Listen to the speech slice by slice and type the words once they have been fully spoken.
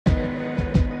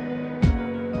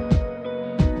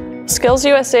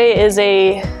SkillsUSA is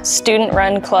a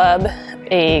student-run club,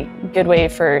 a good way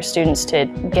for students to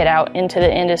get out into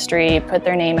the industry, put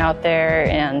their name out there,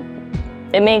 and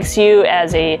it makes you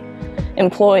as a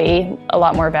employee a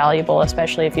lot more valuable,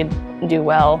 especially if you do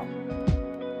well.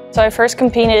 So I first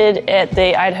competed at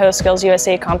the Idaho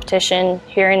SkillsUSA competition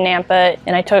here in Nampa,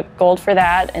 and I took gold for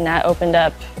that, and that opened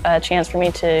up a chance for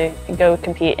me to go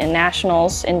compete in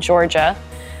nationals in Georgia.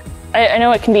 I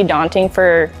know it can be daunting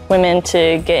for women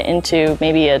to get into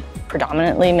maybe a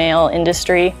predominantly male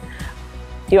industry.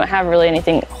 You don't have really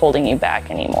anything holding you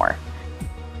back anymore.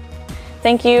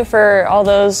 Thank you for all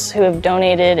those who have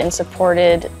donated and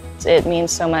supported. It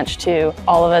means so much to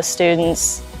all of us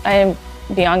students. I am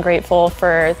beyond grateful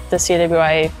for the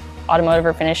CWI automotive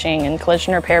refinishing and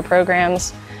collision repair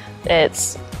programs.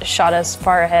 It's shot us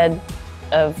far ahead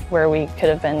of where we could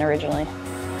have been originally.